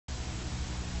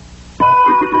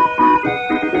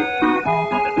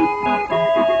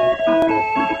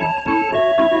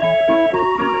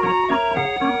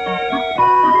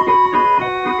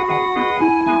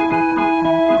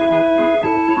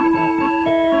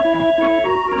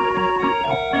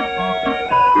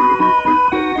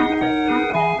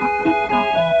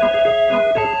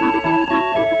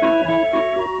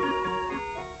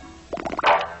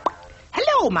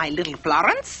little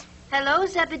Florence. Hello,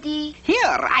 Zebedee. Here,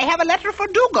 I have a letter for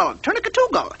Dougal,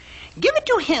 Turnicatougal. Give it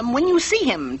to him when you see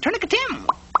him, Turnicatim.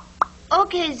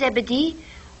 Okay, Zebedee.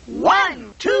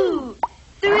 1, 2,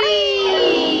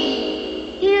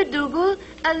 3. Here, Dougal,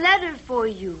 a letter for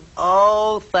you.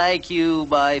 Oh, thank you,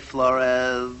 my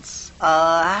Florence.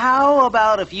 How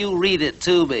about if you read it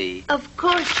to me? Of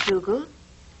course, Dougal.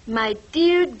 My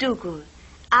dear Dougal,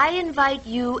 I invite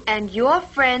you and your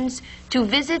friends to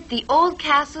visit the old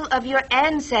castle of your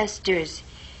ancestors.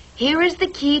 Here is the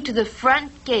key to the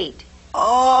front gate.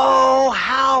 Oh,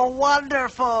 how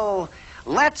wonderful!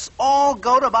 Let's all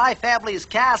go to my family's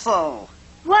castle.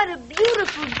 What a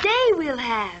beautiful day we'll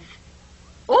have.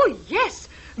 Oh, yes.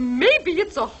 Maybe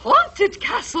it's a haunted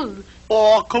castle.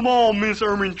 Oh, come on, Miss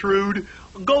Ermintrude.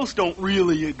 Ghosts don't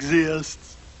really exist.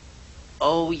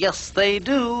 Oh, yes, they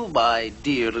do, my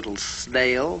dear little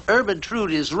snail.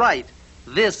 Ermintrude is right.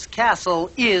 This castle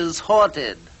is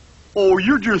haunted. Oh,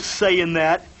 you're just saying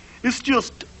that. It's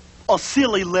just a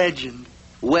silly legend.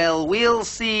 Well, we'll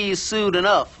see soon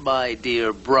enough, my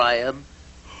dear Brian.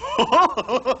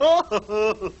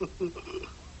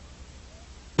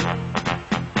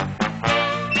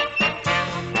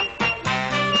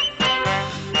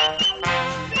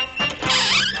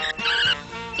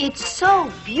 It's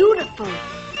so beautiful.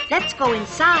 Let's go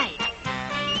inside.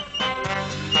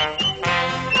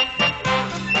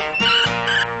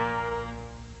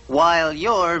 While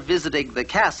you're visiting the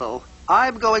castle,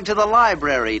 I'm going to the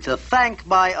library to thank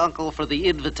my uncle for the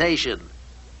invitation.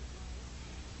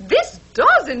 This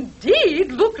does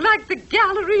indeed look like the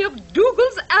gallery of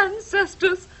Dougal's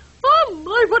ancestors. Oh,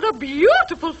 my, what a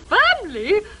beautiful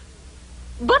family.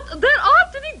 But there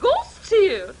aren't any ghosts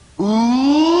here.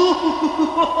 Ooh!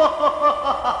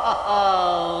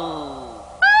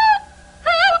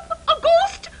 Help! A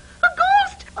ghost! A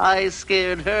ghost! I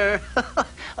scared her.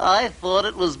 I thought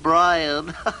it was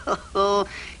Brian.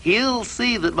 He'll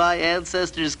see that my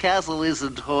ancestors' castle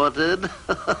isn't haunted.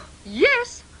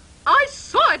 Yes, I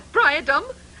saw it, Briadum,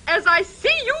 as I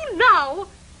see you now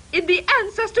in the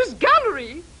ancestors'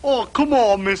 gallery. Oh, come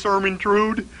on, Miss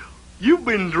Ermintrude. You've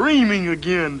been dreaming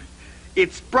again.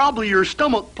 It's probably your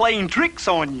stomach playing tricks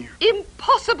on you.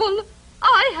 Impossible.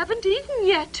 I haven't eaten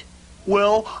yet.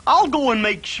 Well, I'll go and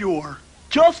make sure.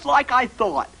 Just like I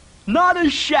thought. Not a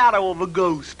shadow of a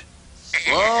ghost. So,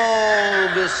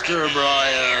 Mr.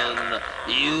 Brian,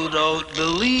 you don't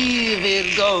believe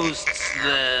in ghosts,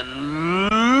 then?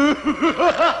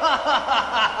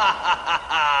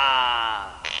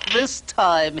 This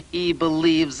time he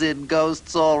believes in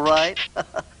ghosts, all right.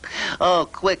 Oh,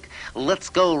 quick, let's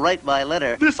go write my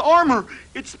letter. This armor,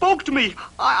 it spoke to me.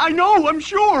 I know, I'm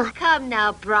sure. Come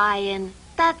now, Brian.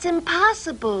 That's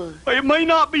impossible. It may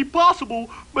not be possible,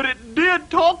 but it did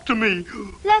talk to me.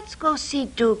 Let's go see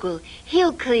Dougal.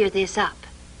 He'll clear this up.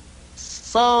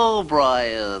 So,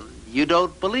 Brian, you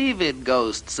don't believe in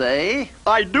ghosts, eh?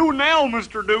 I do now,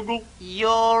 Mr. Dougal.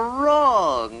 You're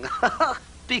wrong.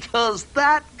 Because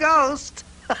that ghost,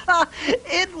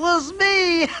 it was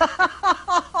me.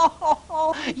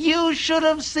 You should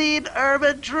have seen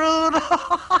Ermintrude.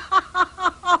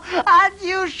 And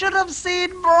you should have seen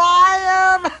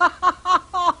Brian.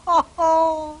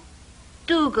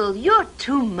 Dougal, you're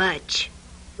too much.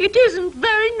 It isn't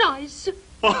very nice.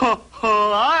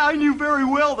 I knew very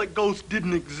well that ghosts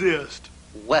didn't exist.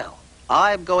 Well,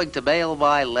 I'm going to mail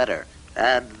my letter,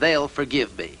 and they'll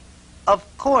forgive me. Of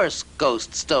course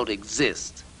ghosts don't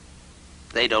exist.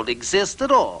 They don't exist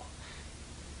at all.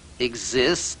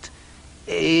 Exist?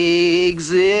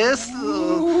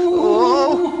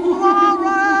 Oh,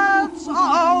 Florence!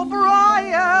 Oh,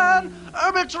 Brian!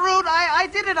 Ermintrude, I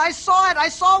did it. I saw it. I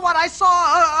saw what? I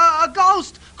saw a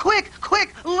ghost. Quick,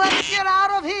 let's get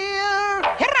out of here.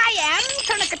 Here I am,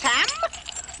 Turnicatam.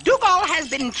 Dougal has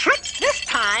been tricked this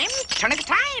time,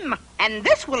 Turnicatime. And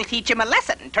this will teach him a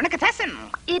lesson, Turnicatessin.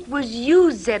 It was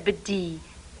you, Zebedee.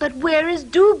 But where is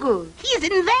Dougal? He's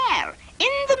in there,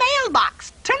 in the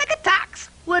mailbox, Turnicatax.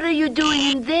 What are you doing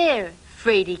in there,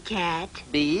 Fraidy Cat?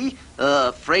 Me?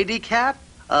 Fraidy Cat?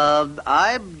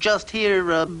 I'm just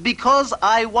here because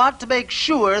I want to make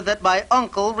sure that my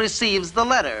uncle receives the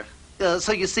letter.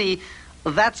 So you see,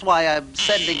 that's why I'm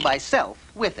sending myself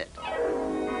with it.